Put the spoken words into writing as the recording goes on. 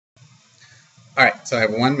Alright, so I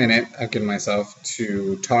have 1 minute I've given myself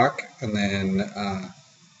to talk, and then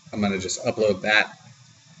I'm going to just upload that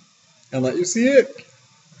and let you see it.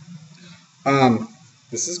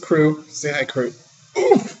 This is Crew. Say hi, Crew.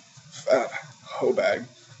 Oof! Fat hoe bag.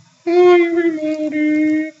 Hi,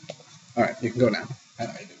 everybody. Alright, you can go now. I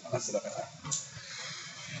know you didn't want to sit up at that.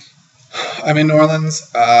 I'm in New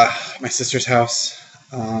Orleans, my sister's house.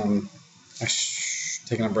 I've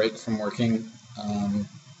taken a break from working.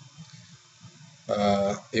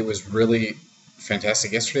 It was really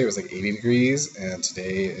fantastic. Yesterday it was like 80 degrees, and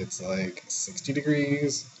today it's like 60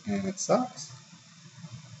 degrees, and it sucks.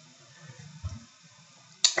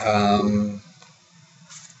 What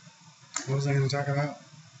was I going to talk about?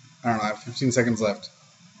 I don't know. I have 15 seconds left.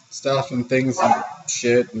 Stuff and things and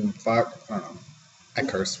shit and fuck. I don't know. I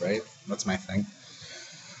curse, right? That's my thing.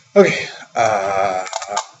 Okay.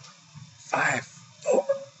 5, 4,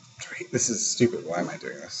 3. This is stupid. Why am I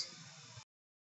doing this?